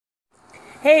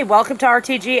Hey, welcome to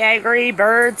RTG Angry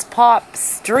Birds Pop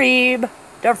Stream.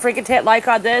 Don't forget to hit like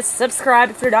on this,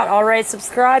 subscribe if you're not already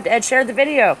subscribed, and share the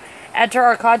video. Enter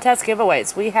our contest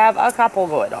giveaways. We have a couple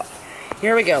going on.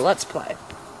 Here we go, let's play.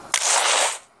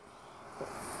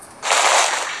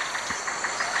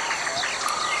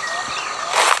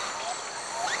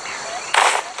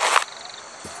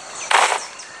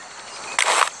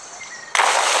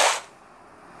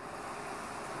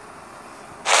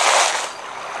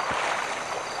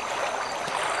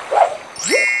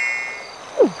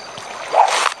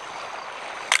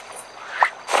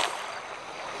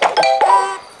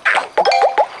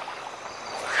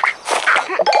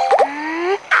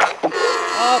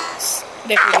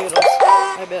 Snickerdoodles.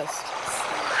 I missed.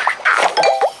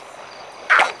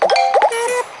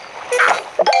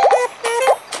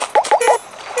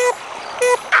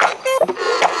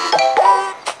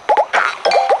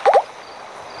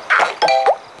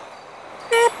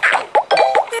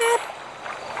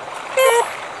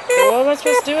 What am I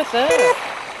supposed to do with that?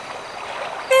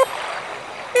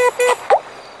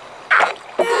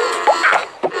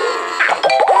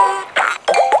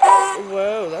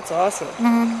 Whoa, that's awesome.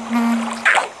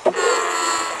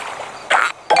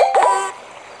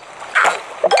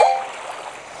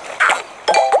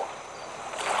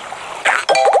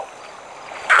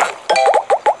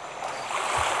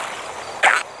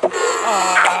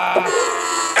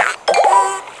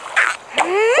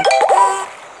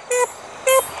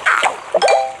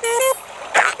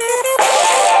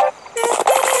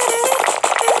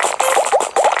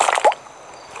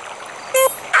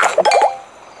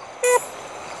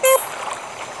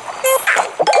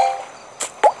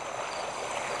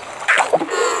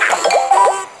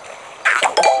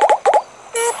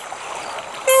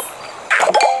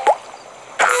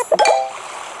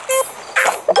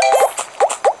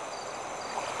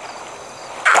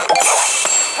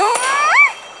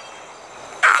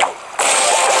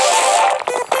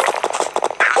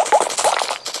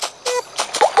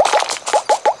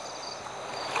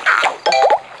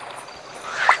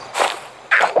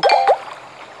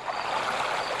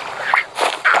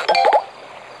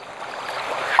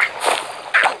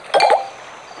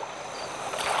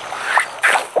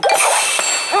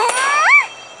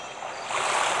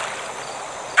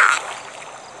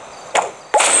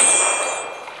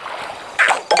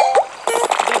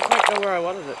 Where I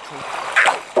wanted it to.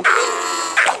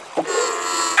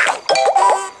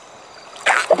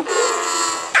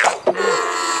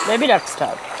 Maybe next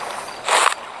time.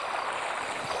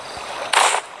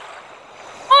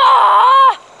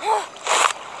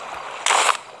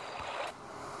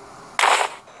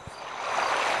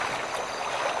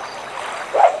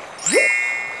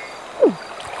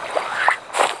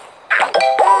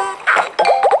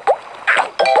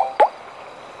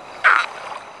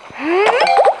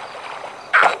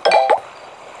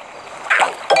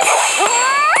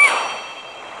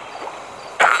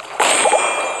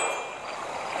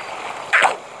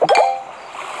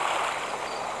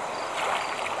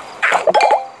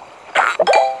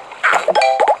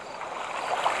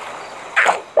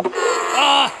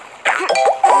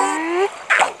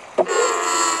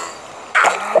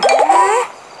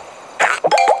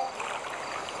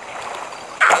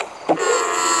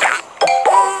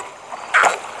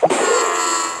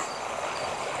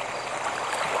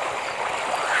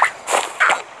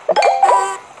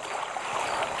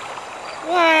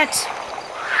 What?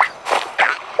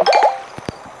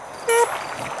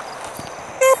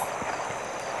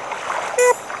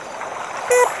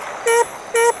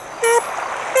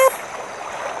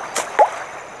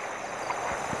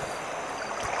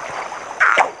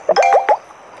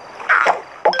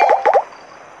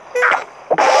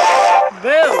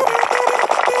 Boom!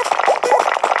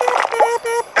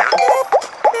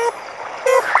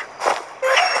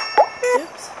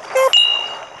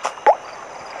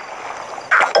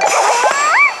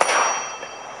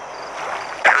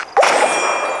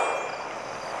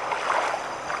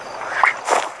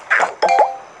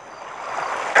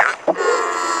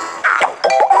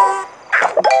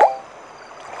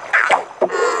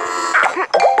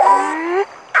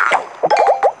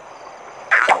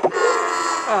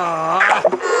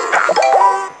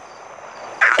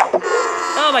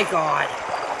 Oh my god.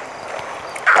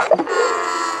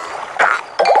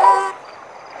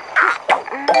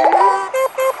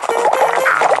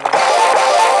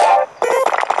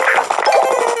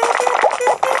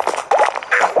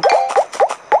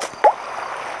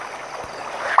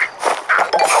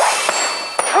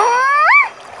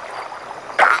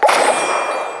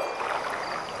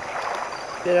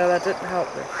 You know, that didn't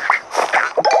help me.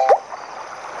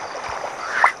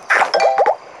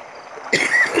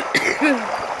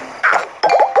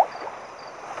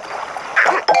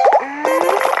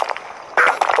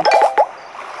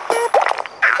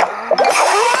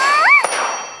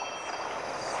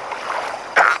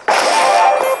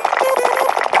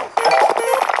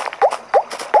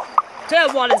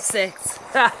 10, 1, and 6.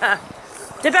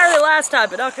 Did better than last time,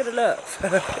 but not good enough.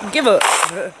 Give up.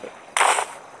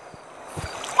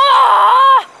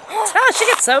 Oh, she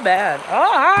gets so mad.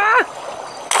 Ah!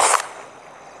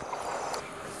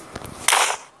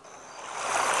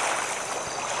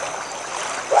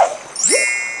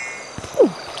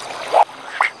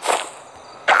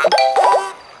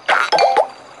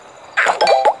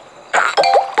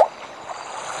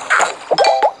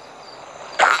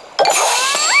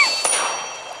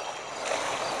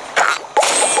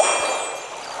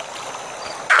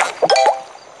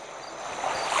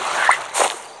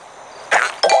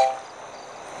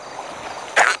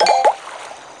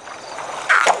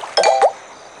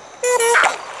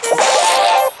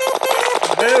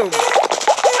 Boom.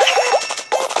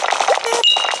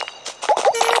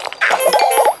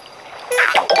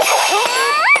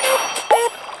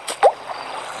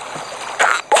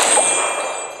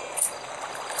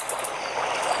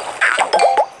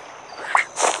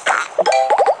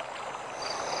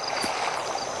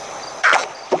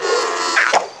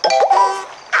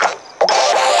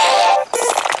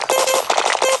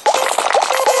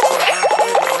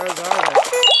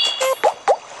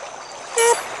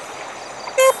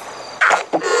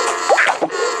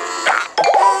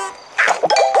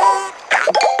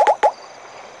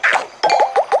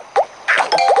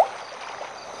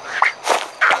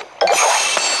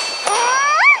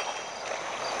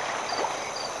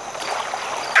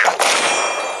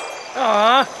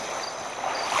 Aww.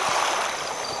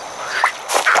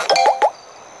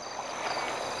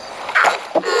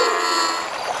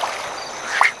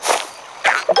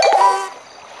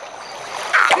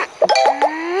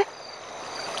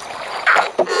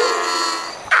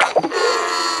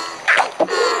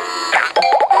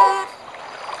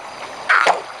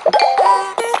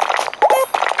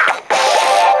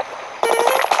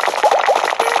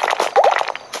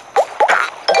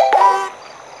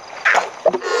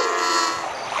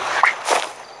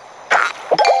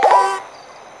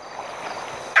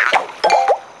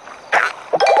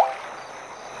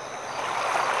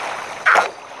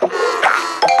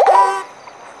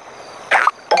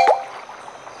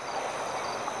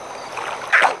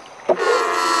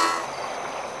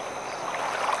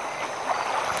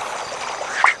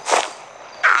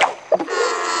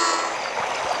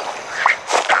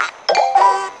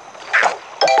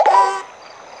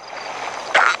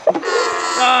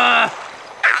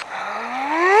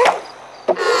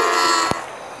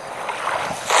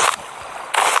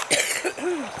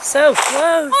 So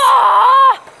close.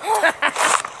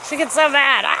 She gets so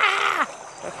mad. Ah!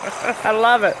 I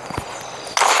love it.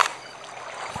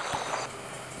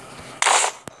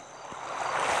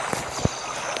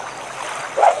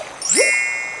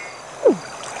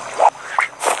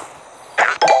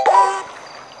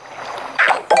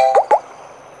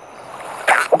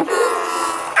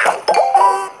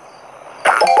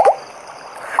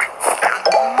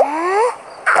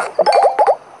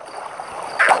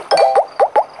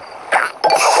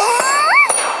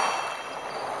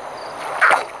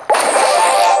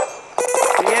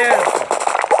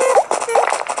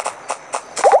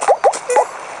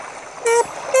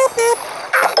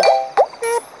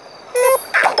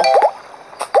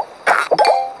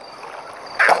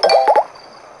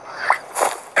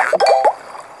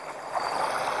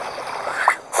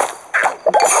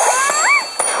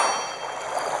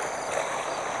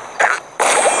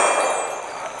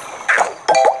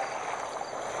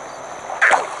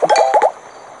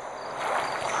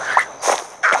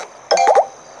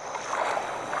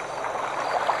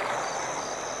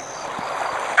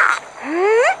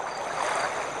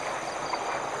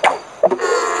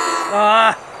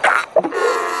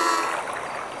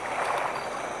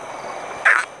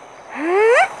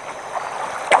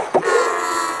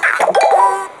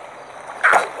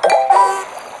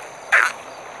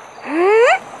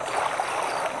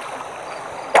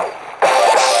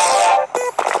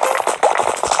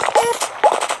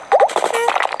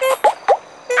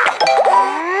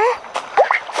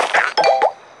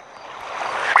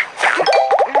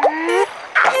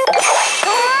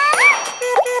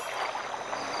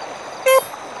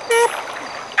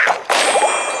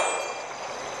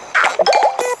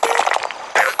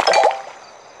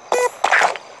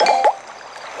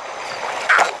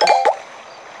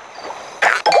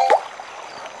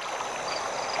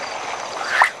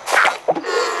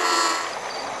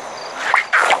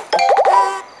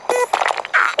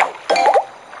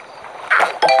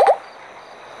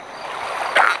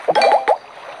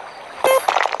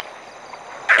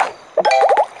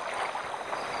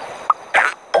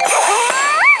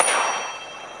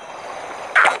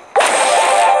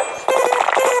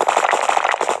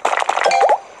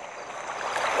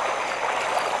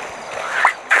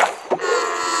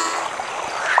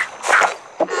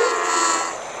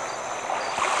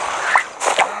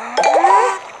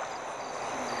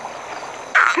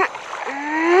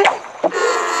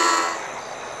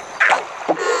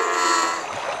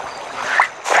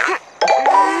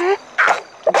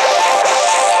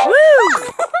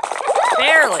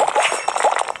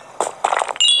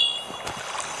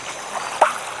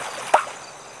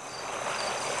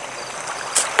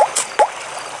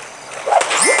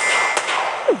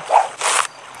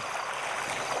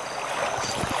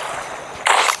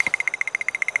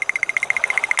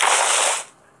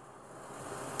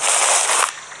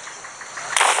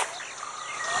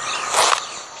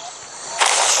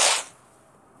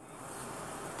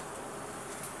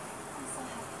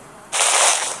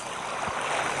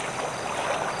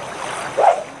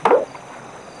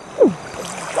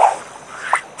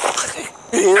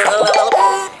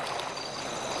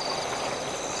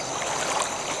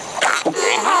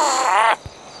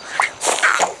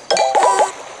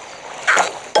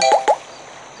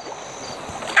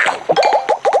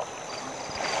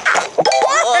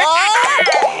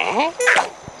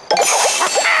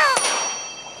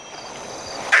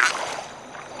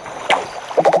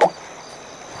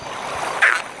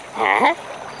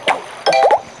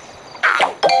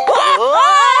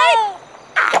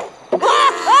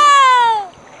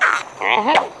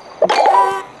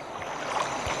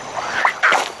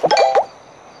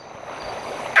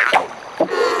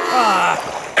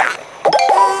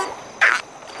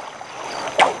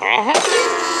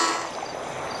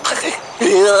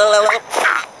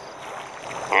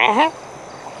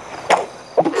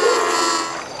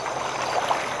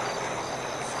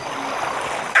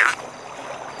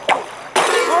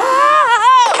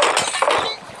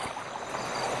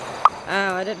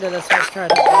 didn't know that's what I was trying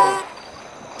to do.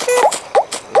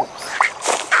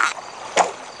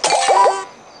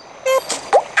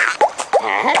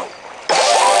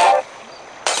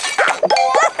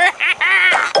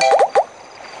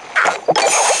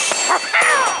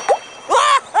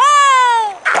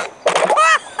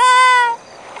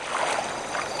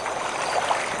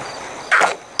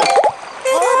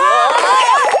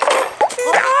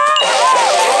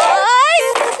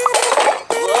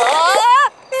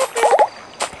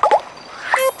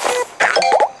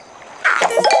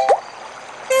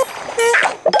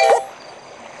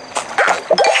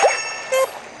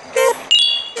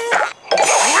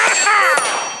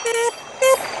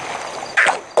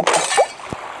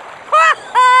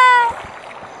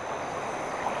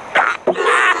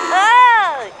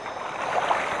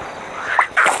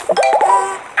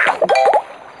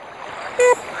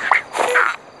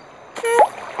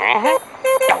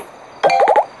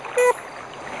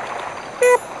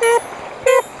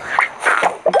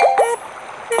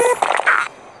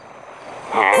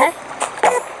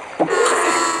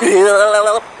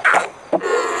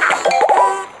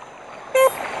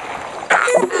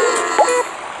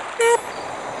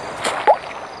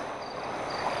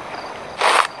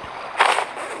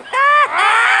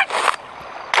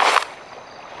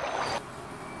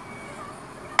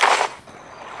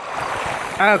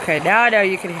 Okay, now I know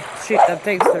you can shoot them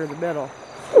things through the middle.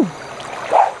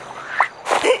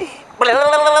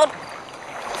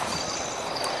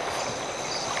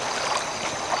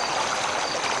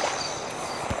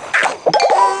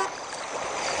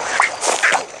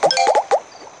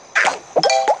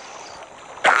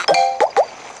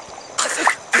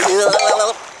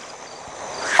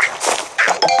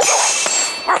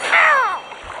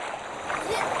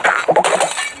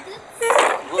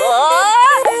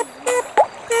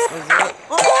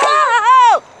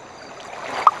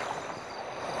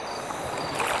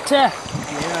 Yeah,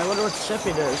 I wonder what the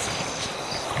shipping is.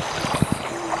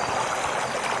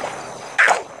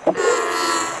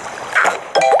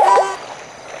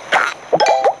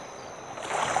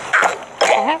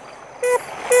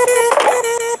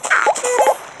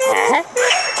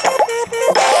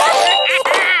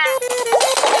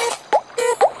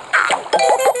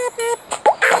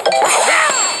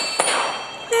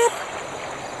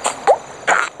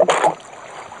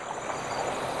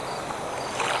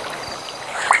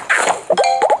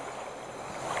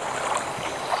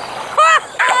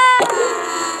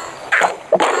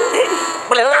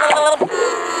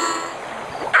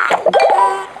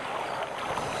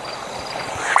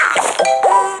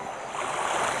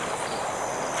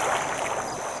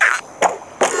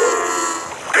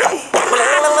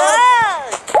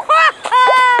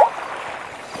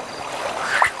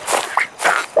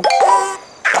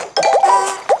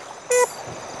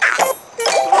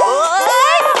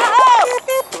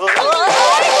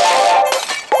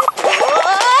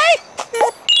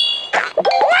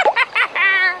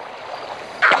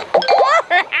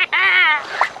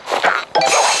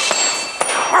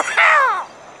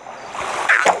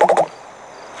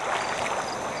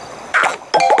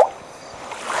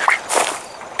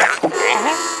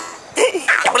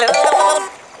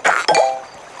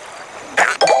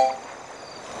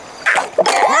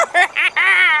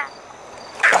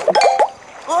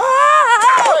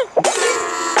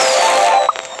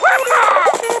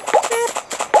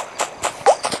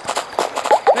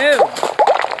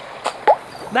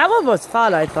 That one was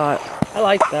fun, I thought. I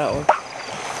liked that one.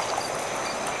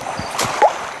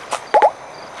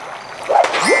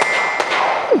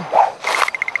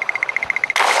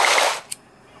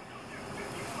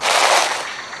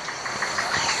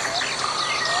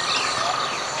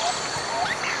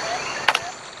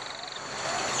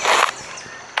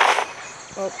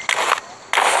 Oh.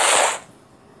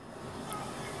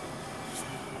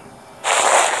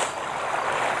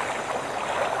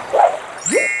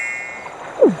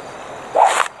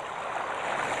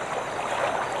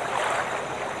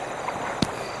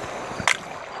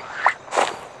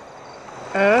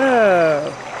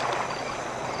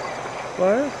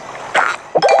 What?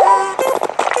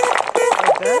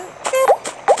 Like that?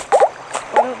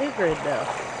 I don't need green now.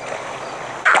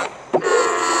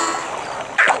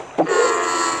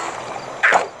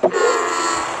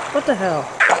 What the hell?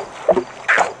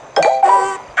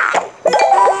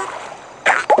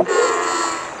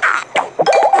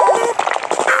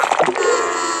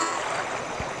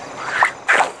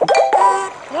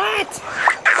 What?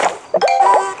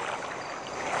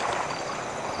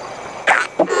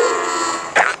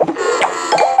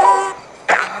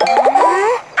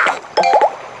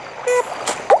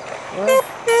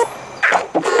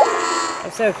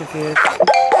 I'm so confused.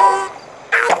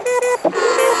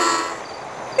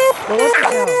 But what the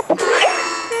hell?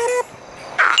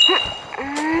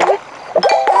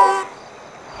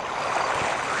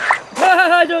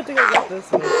 I don't think I got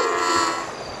this one.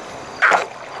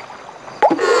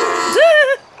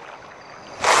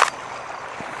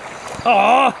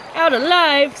 Oh, out of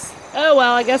lives. Oh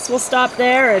well, I guess we'll stop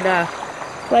there and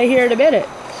play here in a minute.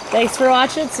 Thanks for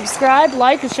watching. Subscribe,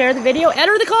 like, and share the video.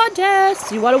 Enter the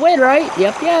contest. You want to win, right?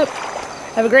 Yep.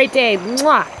 Have a great day.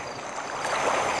 Mwah.